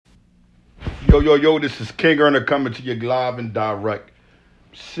Yo, this is King Earner coming to you live and direct.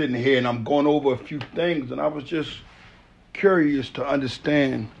 Sitting here and I'm going over a few things, and I was just curious to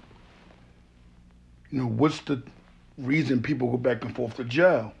understand, what's the reason people go back and forth to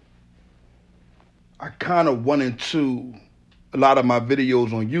jail? I kind of went into a lot of my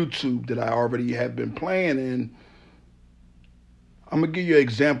videos on YouTube that I already have been playing, and I'm going to give you an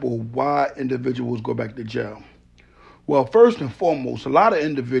example of why individuals go back to jail. Well, first and foremost, a lot of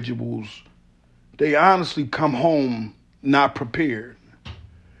individuals, they honestly come home not prepared.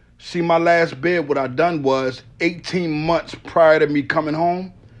 See, my last bid, what I done was 18 months prior to me coming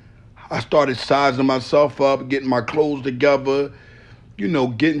home, I started sizing myself up, getting my clothes together,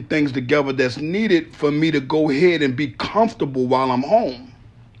 getting things together that's needed for me to go ahead and be comfortable while I'm home.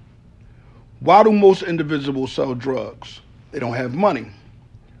 Why do most individuals sell drugs? They don't have money.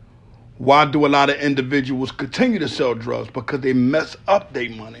 Why do a lot of individuals continue to sell drugs? Because they mess up their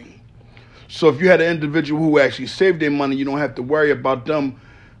money. So if you had an individual who actually saved their money, you don't have to worry about them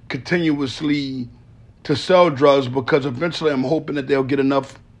continuously to sell drugs, because eventually I'm hoping that they'll get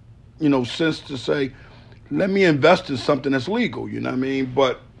enough, sense to say, let me invest in something that's legal, you know what I mean?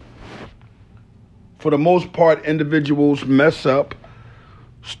 But for the most part, individuals mess up,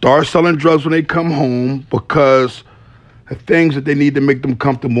 start selling drugs when they come home because the things that they need to make them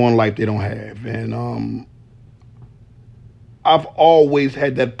comfortable in life they don't have. And I've always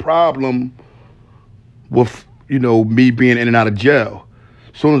had that problem with, me being in and out of jail.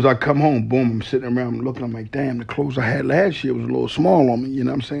 As soon as I come home, boom, I'm sitting around looking, I'm like, damn, the clothes I had last year was a little small on me, you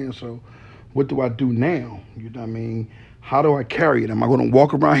know what I'm saying? So what do I do now? You know what I mean? How do I carry it? Am I going to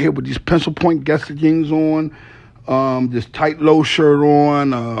walk around here with these pencil point Guess jeans on, this tight low shirt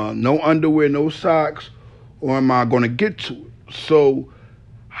on, no underwear, no socks, or am I going to get to it? So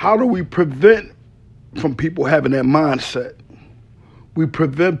how do we prevent from people having that mindset? We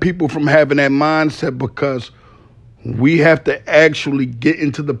prevent people from having that mindset because we have to actually get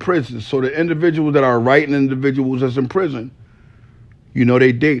into the prison. So the individuals that are writing individuals that's in prison,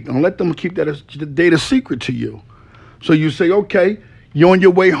 they date. Don't let them keep that date a secret to you. So you say, okay, you're on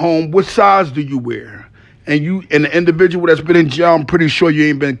your way home. What size do you wear? And the individual that's been in jail, I'm pretty sure you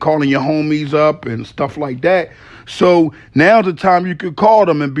ain't been calling your homies up and stuff like that. So now's the time you could call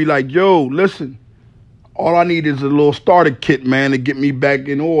them and be like, yo, listen, all I need is a little starter kit, man, to get me back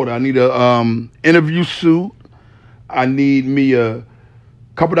in order. I need a interview suit. I need me a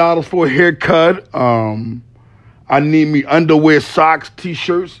couple dollars for a haircut. I need me underwear, socks,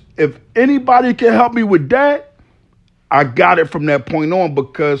 T-shirts. If anybody can help me with that, I got it from that point on,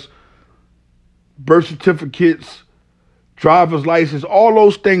 because birth certificates, driver's license, all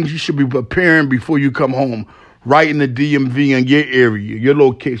those things you should be preparing before you come home. Writing the DMV in your area, your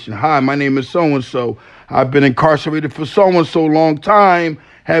location. Hi, my name is so-and-so. I've been incarcerated for so-and-so long time.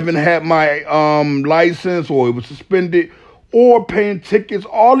 Haven't had my license, or it was suspended, or paying tickets.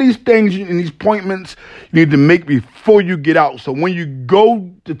 All these things and these appointments you need to make before you get out. So when you go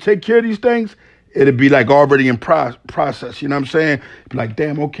to take care of these things, it'll be like already in process. You know what I'm saying? Be like,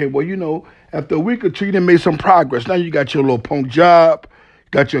 damn, okay, well, after a week or two, you done made some progress. Now you got your little punk job,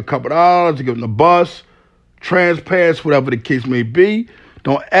 got your couple dollars to get on the bus, TransPass, whatever the case may be.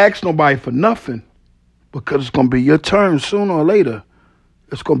 Don't ask nobody for nothing, because it's going to be your turn sooner or later.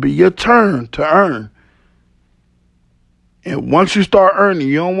 It's going to be your turn to earn. And once you start earning,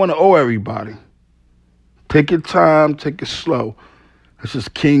 you don't want to owe everybody. Take your time, take it slow. This is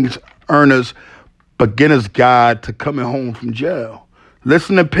King's Earner's Beginner's Guide to Coming Home from Jail.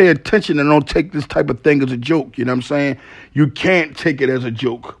 Listen and pay attention, and don't take this type of thing as a joke. You know what I'm saying? You can't take it as a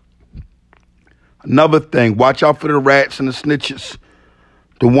joke. Another thing, watch out for the rats and the snitches.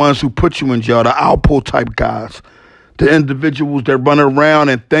 The ones who put you in jail, the Alpo type guys. The individuals that run around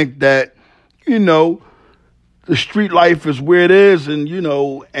and think that, the street life is where it is, and,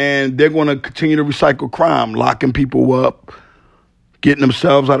 and they're going to continue to recycle crime, locking people up, getting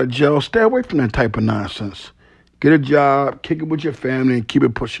themselves out of jail. Stay away from that type of nonsense. Get a job, kick it with your family, and keep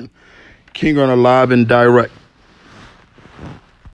it pushing. King Earner live and direct.